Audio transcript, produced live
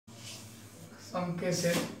some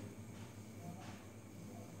cases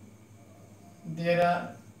there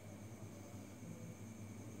are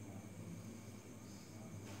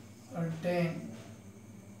certain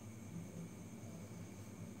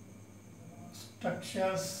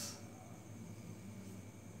structures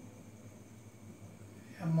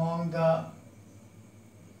among the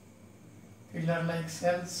pillar-like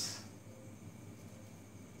cells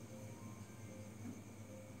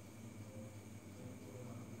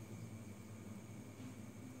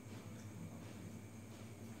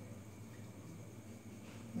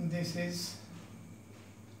this is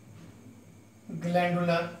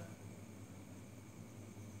glandular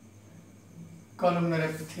columnar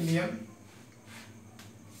epithelium.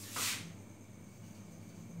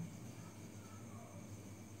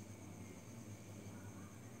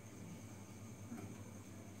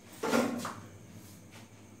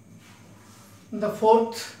 The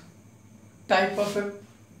fourth type of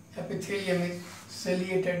epithelium is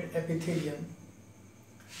ciliated epithelium.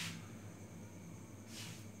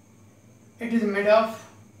 It is made of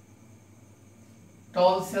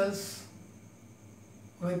tall cells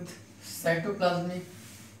with cytoplasmic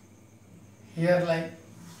hair-like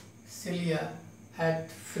cilia at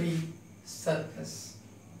free surface.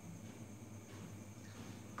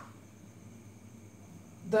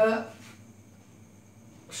 The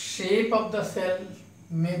shape of the cell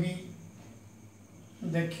may be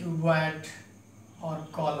the cuboid or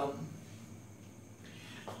column,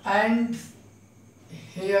 and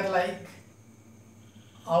hair-like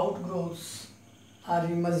outgrowths are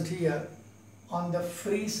emerged here on the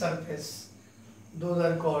free surface. Those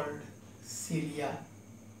are called cilia.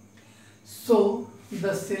 So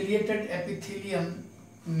the ciliated epithelium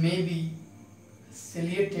may be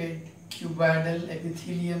ciliated cuboidal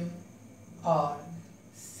epithelium or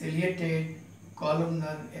ciliated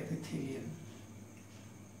columnar epithelium.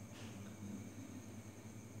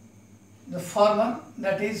 The former,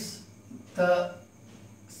 that is the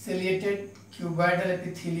ciliated cuboidal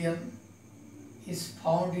epithelium, is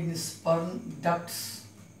found in sperm ducts,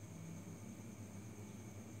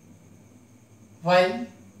 while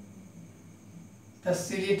the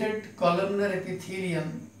ciliated columnar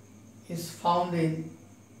epithelium is found in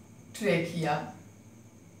trachea,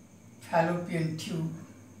 fallopian tube,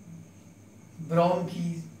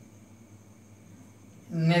 bronchi,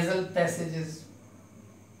 nasal passages,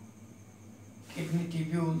 kidney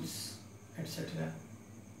tubules, etc.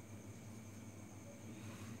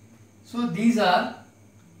 So these are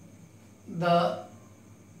the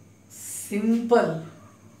simple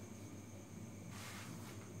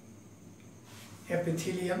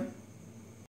epithelium